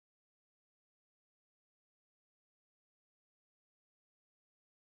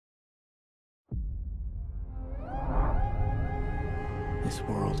This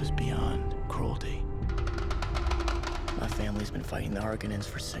world is beyond cruelty. My family's been fighting the Harkonnens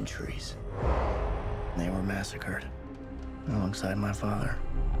for centuries. They were massacred alongside my father.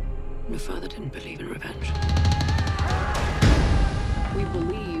 Your father didn't believe in revenge. We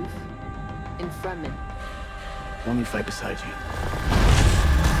believe in Fremen. Let me fight beside you.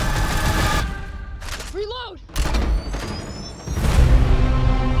 Reload!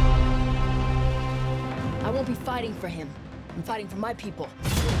 I won't be fighting for him. I'm fighting for my people.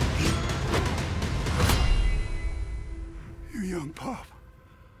 You young pup.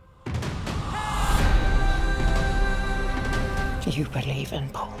 Do you believe in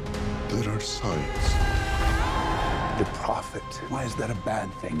Paul? There are signs. The prophet. Why is that a bad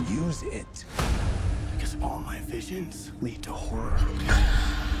thing? Use it. Because all my visions lead to horror.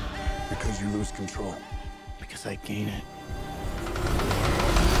 Because you lose control. Because I gain it.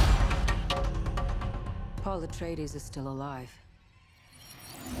 Paul Atreides is still alive.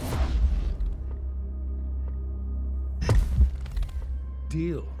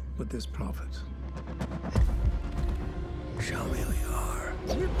 Deal with this prophet. Show me who you are.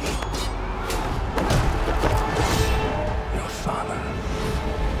 Your father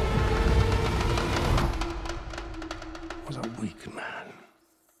was a weak man.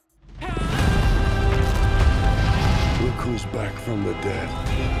 Look who's back from the dead.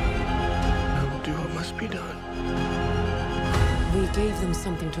 I will do what must be done. We gave them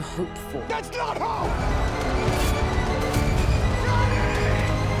something to hope for. That's not hope!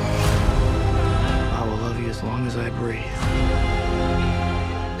 I will love you as long as I breathe.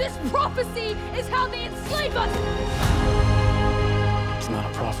 This prophecy is how they enslave us! It's not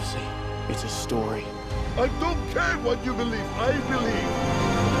a prophecy. It's a story. I don't care what you believe. I believe.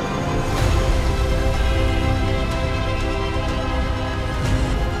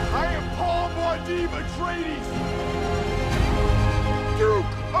 I am Paul Muad'Dib Atreides,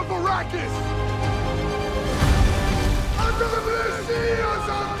 Duke of Arrakis, under the blessings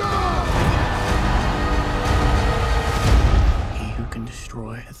of God. He who can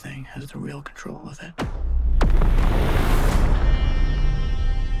destroy a thing has the real control of it.